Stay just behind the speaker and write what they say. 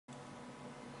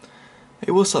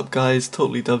Hey, what's up guys,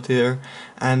 Totally Dubbed here,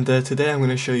 and today I'm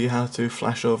going to show you how to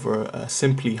flash over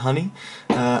Simply Honey.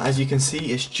 As you can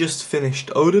see, it's just finished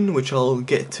Odin, which I'll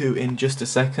get to in just a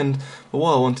second, but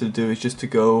what I wanted to do is just to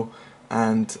go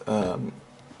and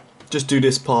just do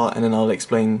this part, and then I'll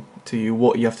explain to you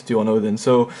what you have to do on Odin.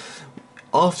 So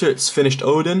after it's finished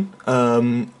Odin,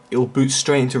 it'll boot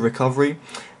straight into recovery,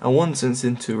 and once it's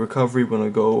into recovery, we're going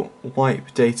to go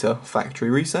wipe data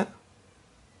factory reset,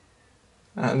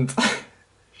 and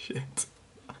shit.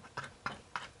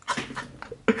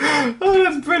 Oh,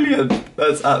 that's brilliant.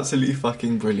 That's absolutely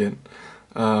fucking brilliant.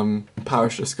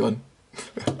 Power's just gone.